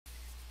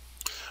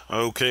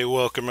Okay,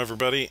 welcome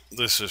everybody.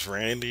 This is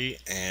Randy,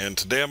 and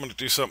today I'm going to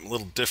do something a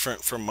little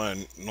different from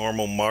my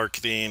normal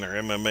marketing or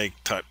MMA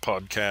type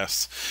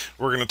podcasts.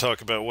 We're going to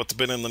talk about what's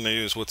been in the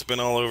news, what's been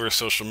all over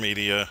social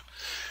media,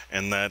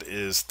 and that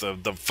is the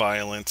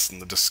violence and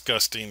the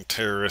disgusting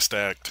terrorist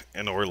act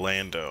in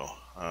Orlando.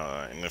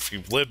 And if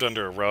you've lived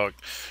under a rock,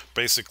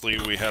 basically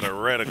we had a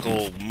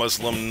radical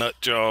Muslim nut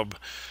job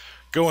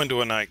go into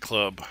a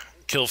nightclub,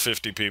 kill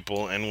 50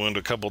 people, and wound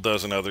a couple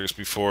dozen others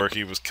before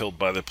he was killed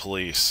by the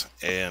police.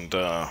 And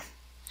yeah,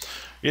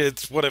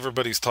 it's what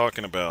everybody's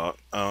talking about.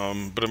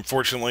 But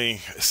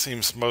unfortunately, it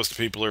seems most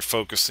people are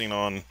focusing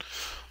on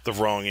the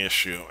wrong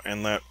issue,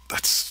 and that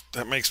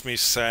makes me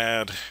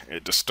sad.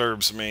 It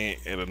disturbs me.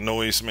 It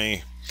annoys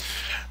me,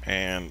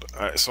 and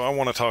so I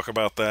want to talk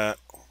about that.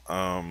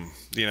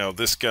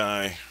 This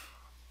guy.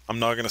 I'm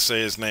not gonna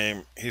say his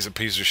name. He's a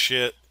piece of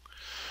shit.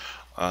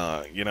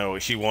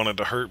 He wanted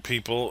to hurt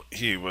people.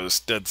 He was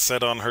dead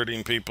set on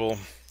hurting people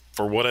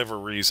for whatever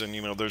reason.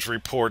 There's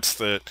reports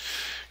that,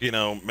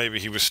 maybe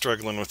he was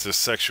struggling with his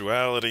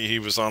sexuality. He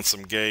was on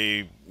some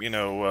gay,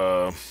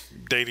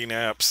 dating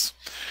apps.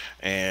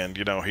 And,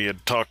 he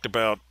had talked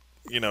about,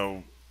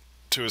 to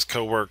his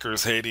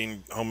coworkers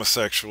hating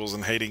homosexuals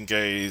and hating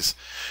gays.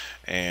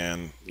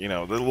 And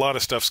there's a lot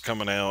of stuff's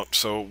coming out.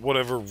 So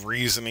whatever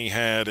reason he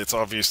had, it's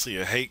obviously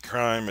a hate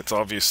crime. It's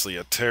obviously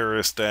a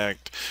terrorist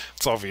act.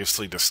 It's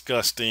obviously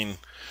disgusting.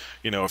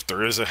 If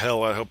there is a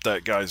hell, I hope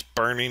that guy's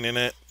burning in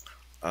it.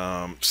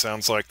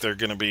 Sounds like they're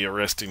going to be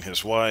arresting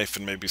his wife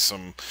and maybe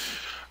some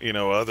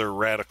other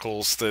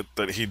radicals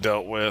that he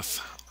dealt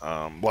with.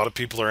 A lot of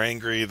people are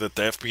angry that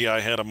the FBI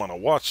had him on a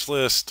watch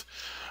list,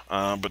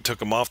 but took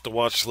him off the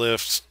watch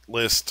list.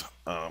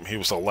 He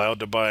was allowed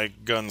to buy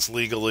guns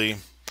legally.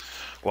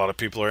 A lot of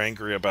people are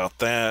angry about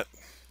that.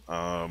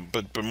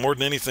 But more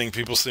than anything,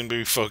 people seem to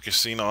be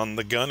focusing on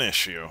the gun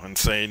issue and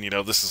saying,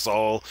 this is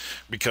all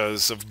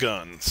because of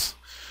guns.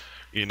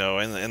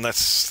 And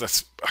that's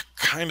a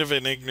kind of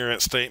an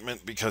ignorant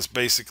statement, because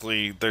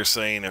basically they're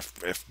saying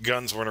if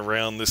guns weren't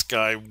around, this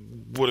guy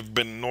would have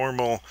been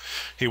normal.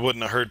 He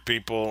wouldn't have hurt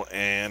people,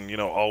 and,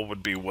 all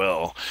would be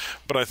well.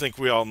 But I think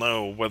we all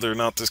know whether or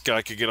not this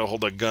guy could get a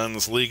hold of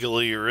guns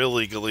legally or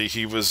illegally,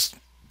 he was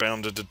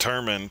bound and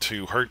determined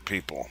to hurt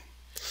people.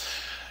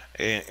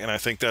 And I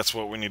think that's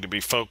what we need to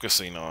be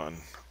focusing on.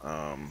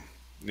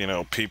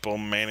 People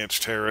manage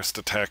terrorist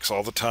attacks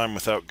all the time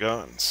without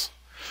guns.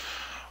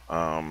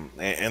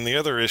 And the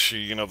other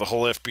issue, the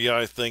whole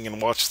FBI thing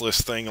and watch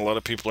list thing, a lot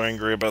of people are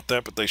angry about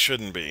that, but they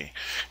shouldn't be.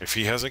 If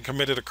he hasn't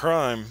committed a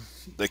crime,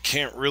 they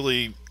can't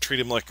really treat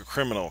him like a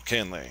criminal,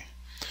 can they?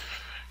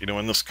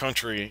 In this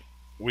country,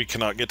 we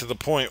cannot get to the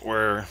point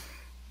where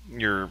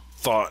your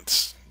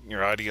thoughts,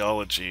 your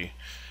ideology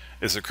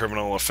is a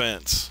criminal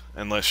offense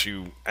unless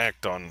you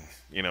act on,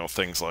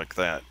 things like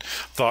that.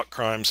 Thought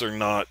crimes are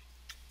not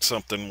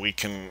something we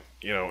can,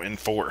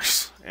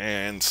 enforce,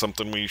 and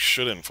something we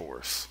should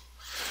enforce.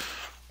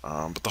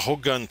 But the whole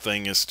gun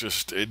thing is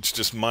it's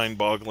just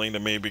mind-boggling to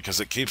me,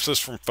 because it keeps us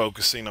from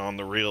focusing on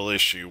the real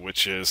issue,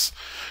 which is,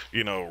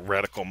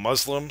 radical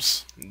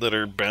Muslims that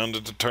are bound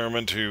and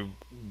determined to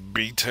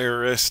be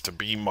terrorists, to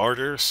be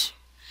martyrs,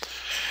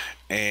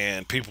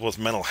 and people with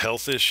mental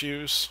health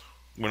issues.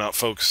 We're not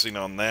focusing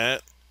on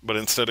that, but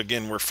instead,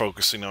 again, we're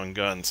focusing on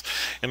guns.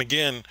 And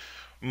again,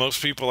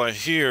 most people I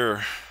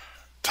hear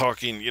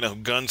talking,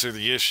 guns are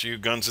the issue,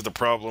 guns are the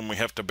problem, we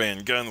have to ban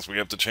guns, we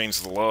have to change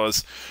the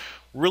laws,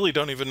 really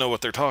don't even know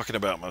what they're talking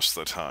about most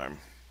of the time.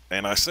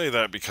 And I say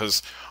that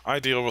because I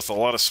deal with a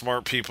lot of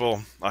smart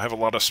people. I have a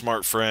lot of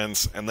smart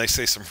friends, and they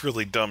say some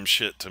really dumb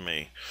shit to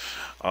me.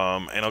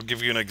 And I'll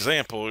give you an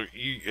example,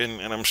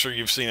 and I'm sure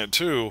you've seen it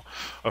too,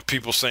 of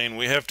people saying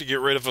we have to get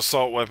rid of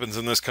assault weapons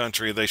in this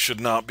country. They should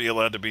not be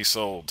allowed to be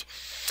sold.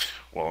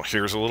 Well,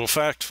 here's a little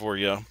fact for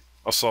you.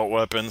 Assault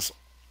weapons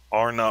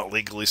are not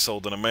legally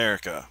sold in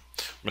America.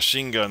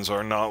 Machine guns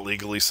are not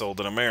legally sold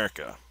in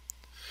America.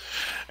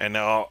 And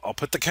now I'll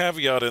put the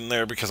caveat in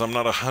there because I'm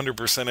not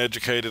 100%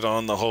 educated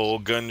on the whole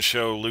gun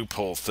show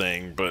loophole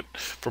thing, but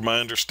from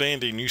my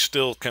understanding, you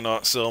still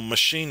cannot sell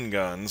machine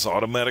guns,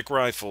 automatic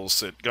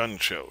rifles, at gun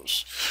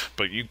shows.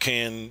 But you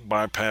can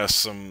bypass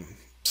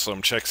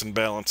some checks and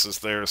balances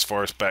there as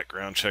far as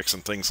background checks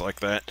and things like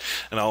that.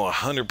 And I'll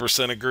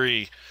 100%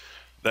 agree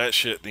that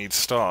shit needs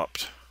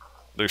stopped.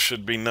 There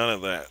should be none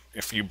of that.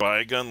 If you buy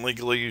a gun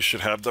legally, you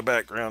should have the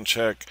background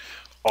check,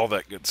 all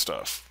that good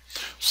stuff.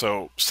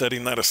 So,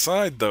 setting that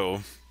aside,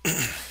 though,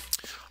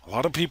 a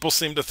lot of people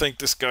seem to think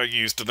this guy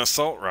used an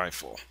assault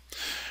rifle.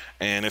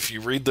 And if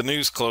you read the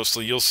news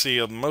closely, you'll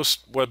see on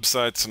most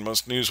websites and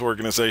most news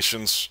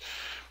organizations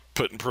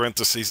put in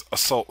parentheses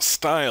assault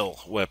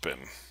style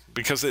weapon,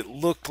 because it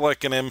looked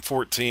like an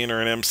M14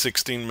 or an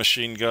M16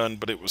 machine gun,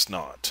 but it was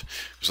not.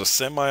 It was a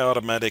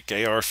semi-automatic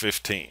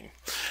AR-15.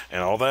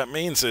 And all that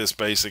means is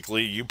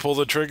basically you pull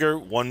the trigger,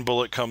 one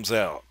bullet comes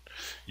out.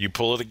 You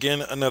pull it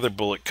again, another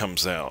bullet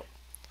comes out.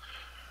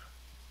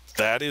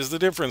 That is the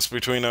difference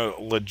between a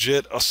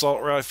legit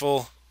assault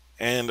rifle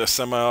and a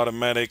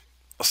semi-automatic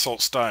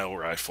assault style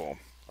rifle.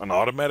 An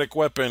automatic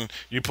weapon,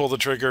 you pull the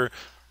trigger,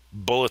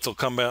 Bullets will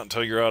come out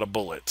until you're out of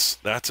bullets.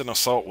 That's an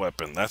assault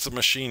weapon. That's a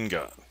machine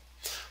gun.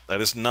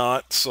 That is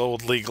not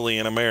sold legally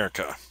in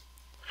America.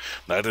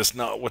 That is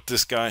not what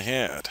this guy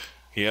had.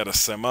 He had a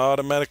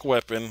semi-automatic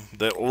weapon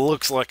that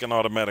looks like an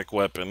automatic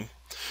weapon,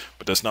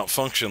 but does not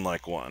function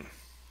like one.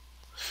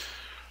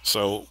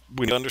 So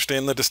we need to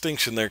understand the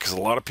distinction there, because a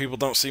lot of people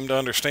don't seem to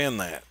understand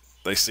that.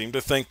 They seem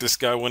to think this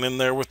guy went in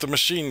there with the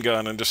machine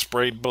gun and just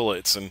sprayed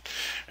bullets, and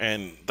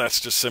that's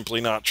just simply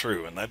not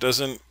true. And that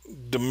doesn't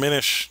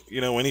diminish,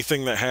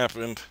 anything that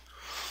happened.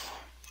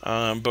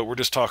 But we're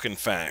just talking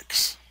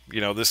facts.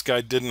 This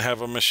guy didn't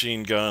have a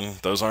machine gun.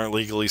 Those aren't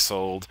legally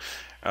sold.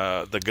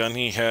 The gun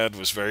he had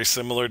was very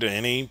similar to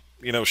any,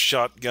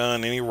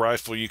 shotgun, any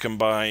rifle you can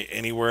buy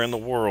anywhere in the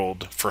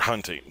world for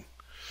hunting.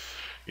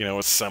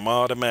 It's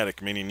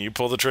semi-automatic, meaning you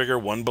pull the trigger,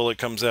 one bullet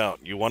comes out.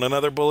 You want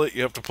another bullet,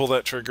 you have to pull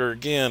that trigger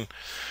again.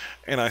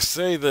 And I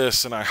say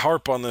this, and I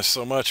harp on this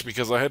so much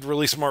because I had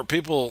really smart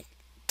people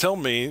tell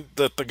me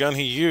that the gun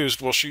he used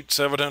will shoot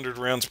 700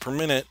 rounds per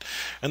minute,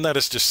 and that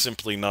is just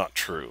simply not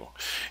true.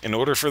 In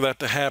order for that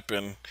to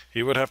happen,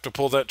 he would have to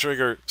pull that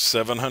trigger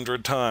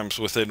 700 times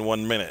within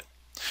 1 minute.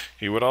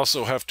 He would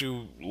also have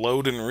to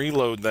load and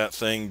reload that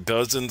thing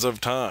dozens of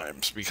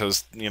times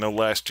because,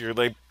 last year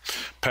they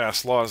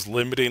passed laws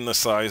limiting the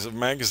size of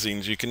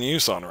magazines you can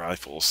use on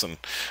rifles. And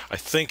I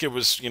think it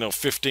was,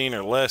 15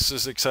 or less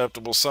is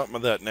acceptable, something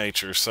of that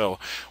nature. So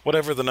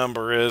whatever the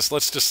number is,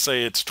 let's just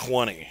say it's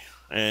 20.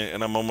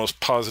 And I'm almost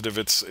positive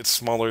it's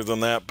smaller than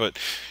that, but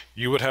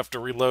you would have to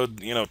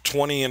reload,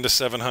 20 into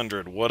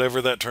 700,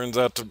 whatever that turns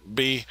out to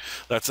be.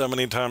 That's how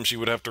many times you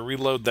would have to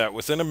reload that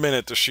within a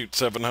minute to shoot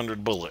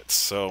 700 bullets.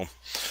 So,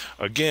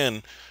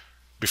 again,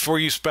 before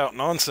you spout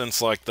nonsense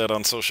like that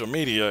on social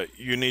media,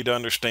 you need to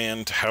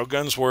understand how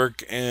guns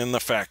work and the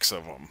facts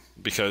of them.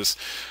 Because,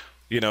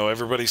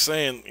 everybody's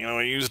saying,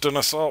 I used an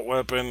assault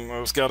weapon,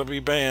 it's got to be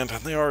banned,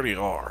 and they already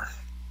are.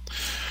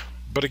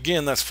 But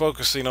again, that's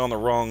focusing on the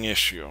wrong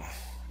issue.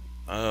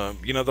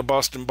 The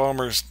Boston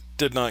bombers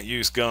did not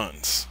use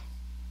guns,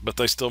 but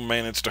they still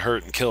managed to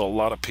hurt and kill a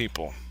lot of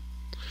people.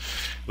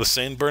 The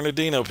San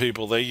Bernardino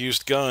people, they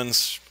used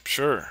guns,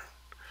 sure.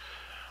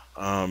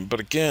 But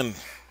again,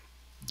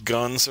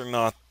 guns are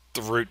not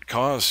the root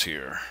cause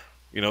here.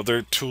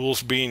 They're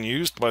tools being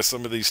used by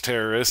some of these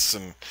terrorists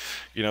and,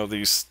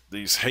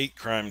 these hate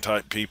crime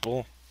type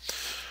people.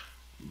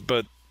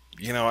 But,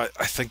 I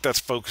think that's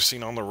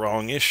focusing on the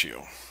wrong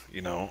issue.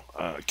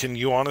 Can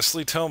you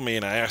honestly tell me,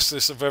 and I ask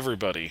this of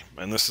everybody,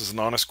 and this is an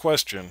honest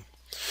question,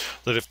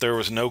 that if there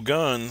was no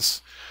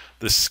guns,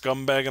 this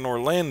scumbag in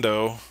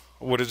Orlando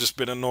would have just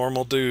been a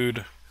normal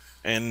dude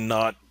and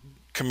not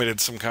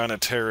committed some kind of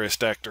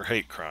terrorist act or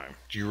hate crime?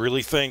 Do you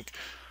really think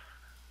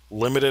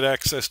limited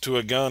access to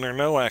a gun or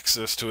no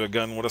access to a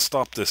gun would have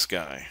stopped this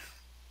guy?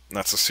 And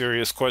that's a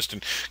serious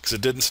question, because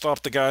it didn't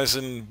stop the guys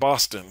in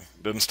Boston.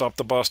 It didn't stop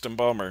the Boston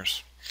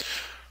bombers.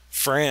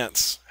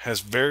 France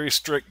has very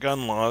strict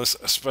gun laws,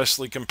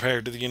 especially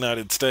compared to the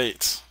United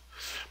States.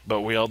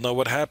 But we all know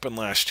what happened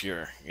last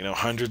year.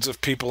 Hundreds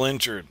of people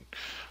injured.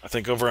 I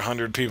think over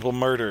 100 people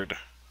murdered.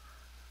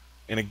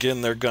 And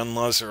again, their gun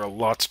laws are a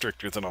lot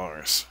stricter than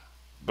ours.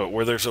 But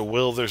where there's a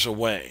will, there's a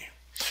way.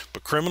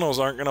 But criminals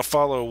aren't going to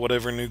follow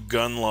whatever new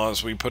gun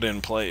laws we put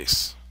in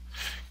place.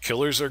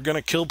 Killers are going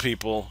to kill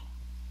people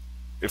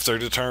if they're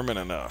determined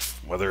enough.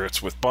 Whether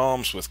it's with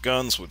bombs, with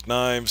guns, with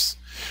knives,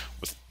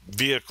 with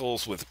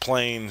vehicles, with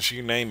planes,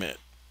 you name it.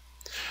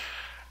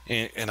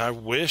 And I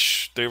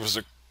wish there was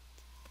a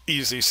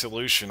easy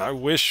solution. I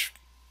wish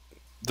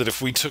that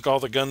if we took all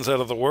the guns out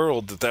of the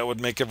world, that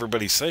would make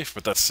everybody safe,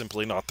 but that's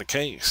simply not the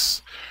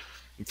case.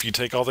 If you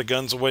take all the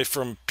guns away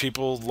from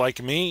people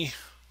like me,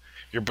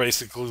 you're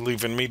basically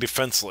leaving me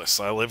defenseless.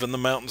 I live in the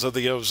mountains of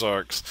the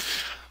Ozarks,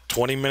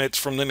 20 minutes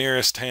from the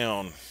nearest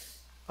town.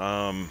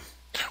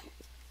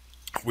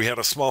 We had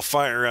a small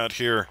fire out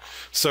here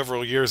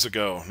several years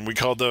ago, and we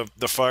called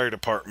the fire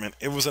department.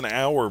 It was an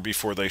hour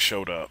before they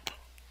showed up.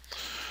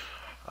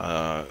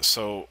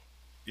 So,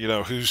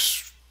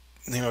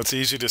 it's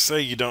easy to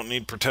say you don't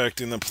need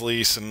protecting the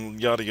police and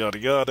yada, yada,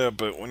 yada,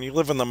 but when you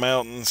live in the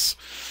mountains,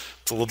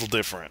 it's a little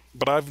different.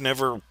 But I've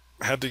never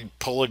had to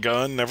pull a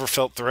gun, never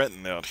felt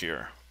threatened out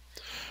here.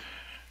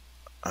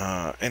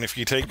 And if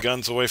you take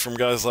guns away from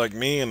guys like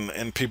me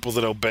and people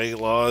that obey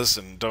laws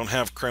and don't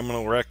have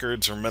criminal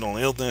records or mental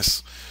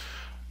illness,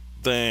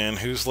 then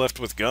who's left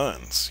with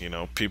guns?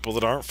 People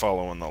that aren't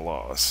following the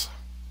laws.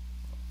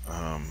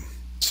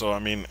 So,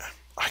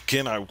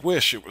 again, I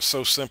wish it was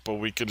so simple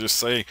we could just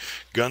say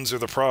guns are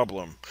the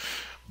problem.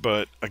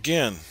 But,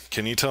 again,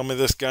 can you tell me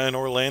this guy in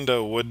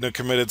Orlando wouldn't have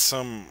committed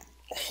some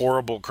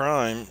horrible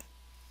crime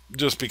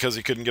just because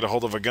he couldn't get a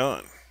hold of a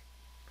gun?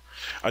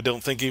 I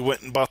don't think he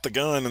went and bought the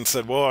gun and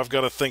said, well, I've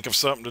got to think of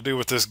something to do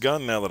with this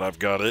gun now that I've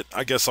got it.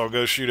 I guess I'll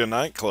go shoot a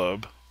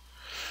nightclub.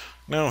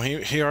 No,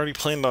 he already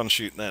planned on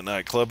shooting that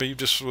nightclub. He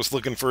just was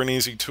looking for an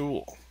easy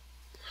tool.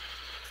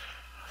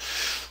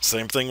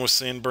 Same thing with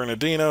San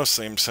Bernardino,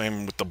 same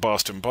with the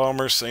Boston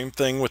bombers, same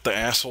thing with the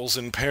assholes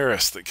in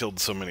Paris that killed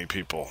so many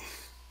people.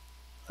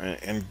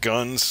 And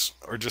guns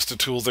are just a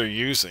tool they're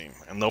using,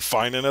 and they'll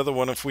find another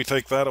one if we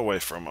take that away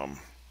from them.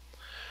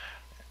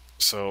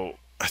 So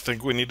I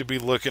think we need to be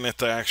looking at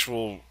the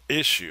actual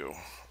issue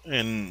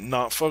and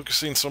not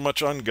focusing so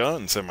much on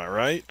guns, am I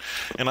right?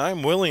 And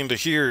I'm willing to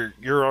hear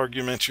your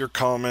arguments, your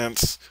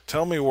comments.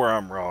 Tell me where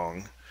I'm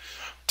wrong.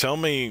 Tell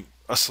me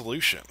a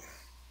solution.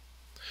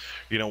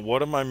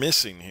 What am I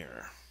missing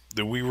here?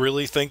 Do we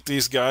really think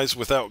these guys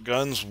without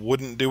guns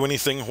wouldn't do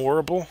anything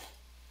horrible?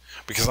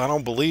 Because I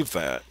don't believe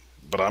that,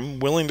 but I'm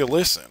willing to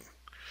listen.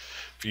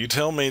 If you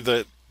tell me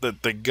that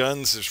the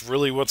guns is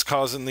really what's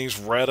causing these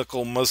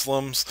radical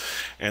Muslims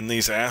and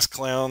these ass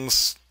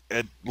clowns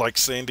like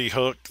Sandy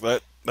Hook,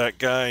 that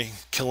guy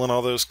killing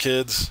all those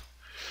kids,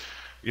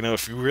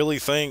 if you really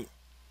think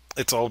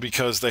it's all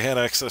because they had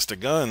access to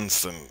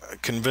guns, then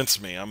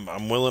convince me.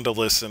 I'm willing to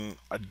listen.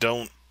 I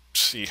don't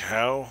see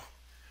how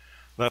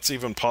that's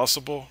even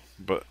possible,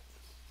 but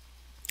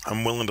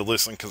I'm willing to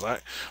listen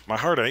because my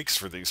heart aches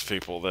for these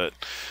people that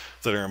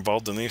are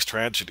involved in these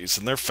tragedies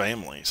and their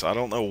families. I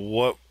don't know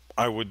what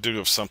I would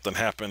do if something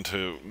happened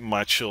to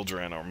my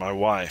children or my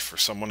wife or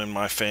someone in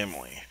my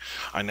family.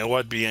 I know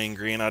I'd be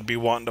angry and I'd be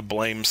wanting to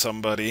blame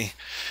somebody,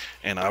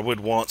 and I would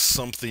want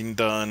something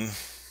done.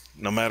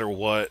 No matter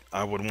what,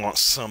 I would want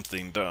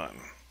something done.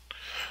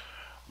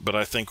 But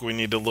I think we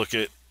need to look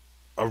at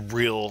a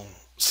real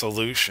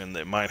solution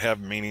that might have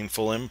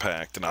meaningful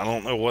impact, and I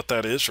don't know what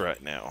that is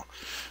right now.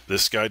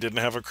 This guy didn't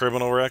have a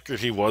criminal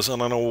record. He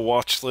wasn't on a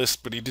watch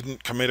list, but he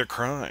didn't commit a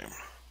crime.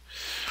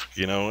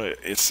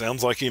 It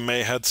sounds like he may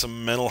have had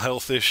some mental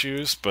health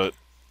issues, but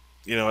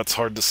it's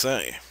hard to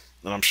say,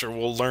 and I'm sure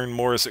we'll learn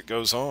more as it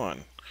goes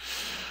on.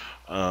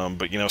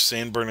 But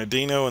San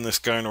Bernardino and this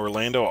guy in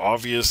Orlando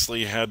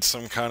obviously had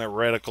some kind of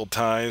radical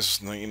ties.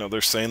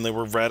 They're saying they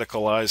were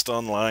radicalized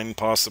online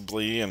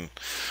possibly,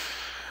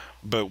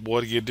 but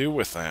what do you do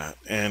with that?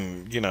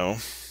 And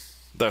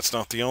that's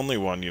not the only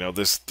one.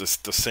 The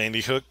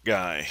Sandy Hook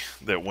guy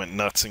that went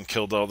nuts and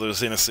killed all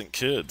those innocent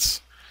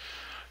kids.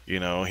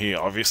 He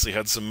obviously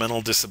had some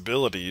mental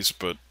disabilities,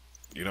 but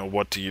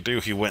what do you do?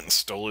 He went and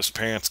stole his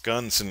parents'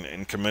 guns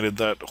and committed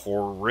that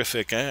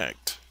horrific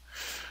act.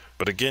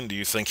 But again, do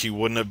you think he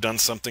wouldn't have done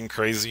something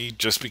crazy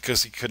just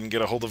because he couldn't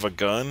get a hold of a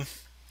gun?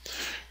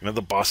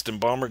 The Boston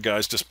bomber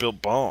guys just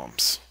built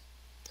bombs.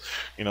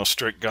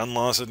 Strict gun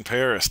laws in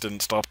Paris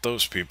didn't stop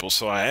those people.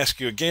 So I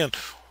ask you again,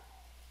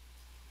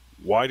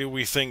 why do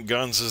we think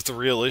guns is the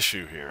real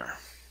issue here?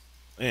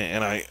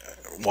 And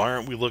why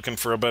aren't we looking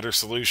for a better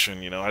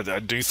solution? I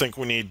do think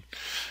we need,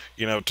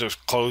 to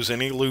close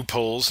any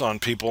loopholes on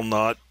people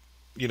not,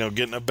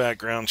 getting a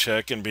background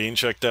check and being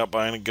checked out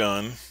buying a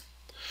gun.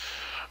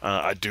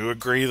 I do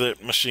agree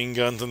that machine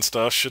guns and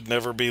stuff should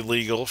never be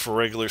legal for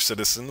regular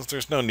citizens.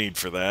 There's no need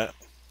for that.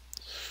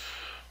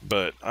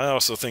 But I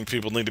also think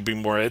people need to be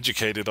more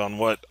educated on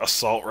what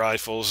assault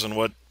rifles and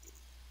what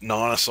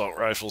non-assault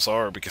rifles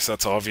are, because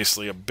that's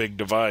obviously a big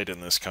divide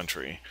in this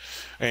country.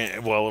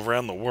 And, well,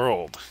 around the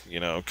world,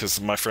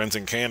 because my friends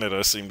in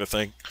Canada seem to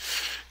think,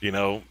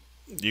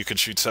 you could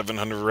shoot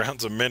 700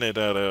 rounds a minute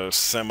at a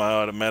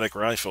semi-automatic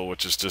rifle,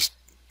 which is just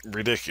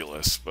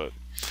ridiculous. But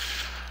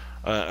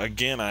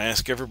again, I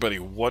ask everybody,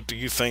 what do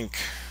you think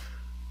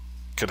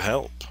could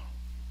help?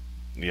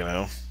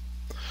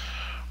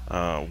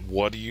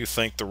 What do you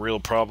think the real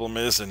problem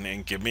is,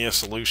 and give me a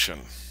solution.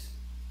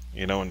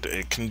 And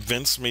it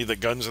convinced me that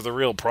guns are the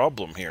real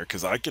problem here,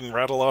 because I can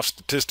rattle off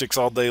statistics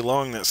all day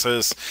long that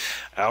says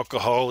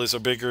alcohol is a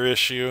bigger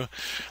issue,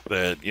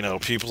 that,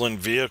 people in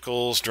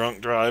vehicles,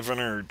 drunk driving,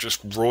 or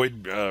just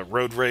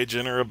road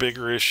raging are a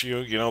bigger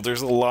issue.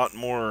 There's a lot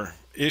more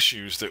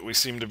issues that we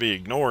seem to be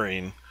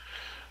ignoring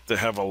that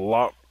have a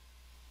lot,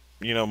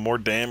 more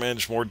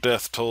damage, more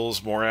death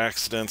tolls, more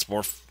accidents,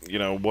 more,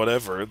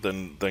 whatever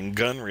than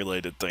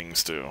gun-related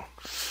things do.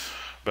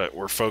 But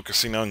we're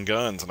focusing on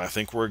guns, and I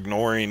think we're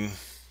ignoring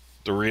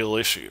the real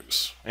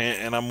issues.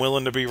 And I'm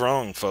willing to be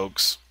wrong,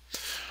 folks.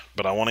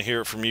 But I want to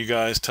hear it from you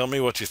guys. Tell me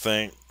what you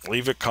think.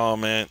 Leave a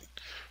comment.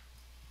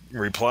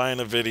 Reply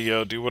in a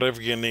video. Do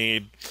whatever you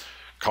need.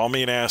 Call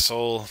me an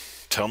asshole.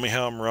 Tell me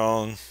how I'm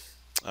wrong.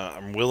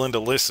 I'm willing to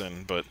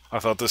listen, but I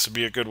thought this would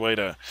be a good way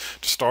to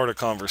start a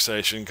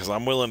conversation, because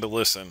I'm willing to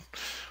listen.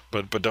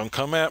 But don't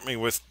come at me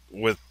with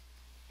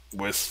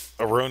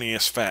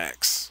erroneous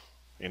facts.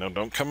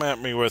 Don't come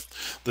at me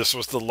with this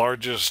was the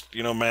largest,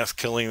 mass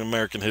killing in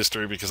American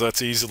history, because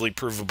that's easily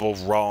provable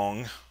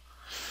wrong.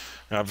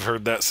 I've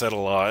heard that said a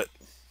lot.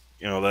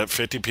 That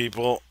 50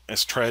 people,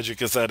 as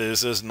tragic as that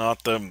is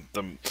not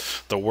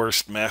the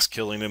worst mass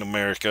killing in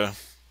America.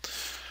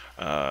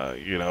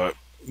 It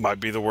might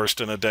be the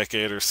worst in a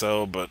decade or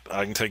so, but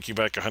I can take you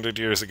back 100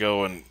 years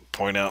ago and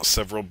point out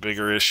several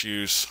bigger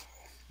issues.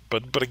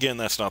 But again,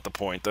 that's not the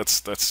point.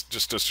 That's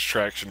just a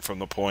distraction from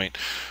the point.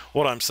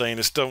 What I'm saying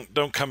is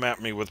don't come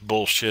at me with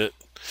bullshit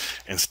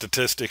and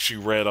statistics you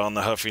read on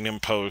the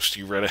Huffington Post,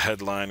 you read a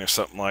headline or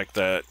something like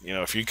that.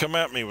 If you come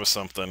at me with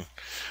something,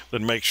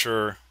 then make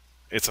sure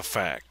it's a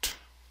fact.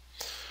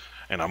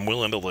 And I'm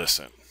willing to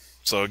listen.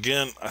 So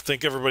again, I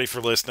thank everybody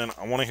for listening.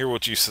 I want to hear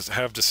what you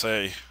have to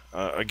say.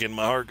 Again,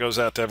 my heart goes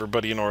out to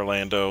everybody in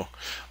Orlando.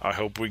 I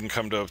hope we can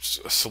come to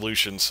a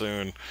solution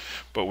soon,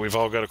 but we've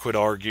all got to quit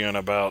arguing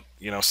about,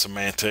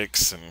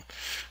 semantics and,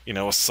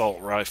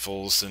 assault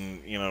rifles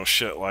and,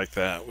 shit like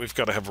that. We've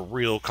got to have a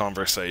real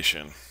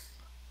conversation.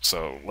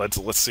 So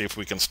let's see if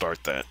we can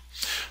start that.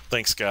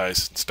 Thanks,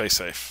 guys. Stay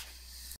safe.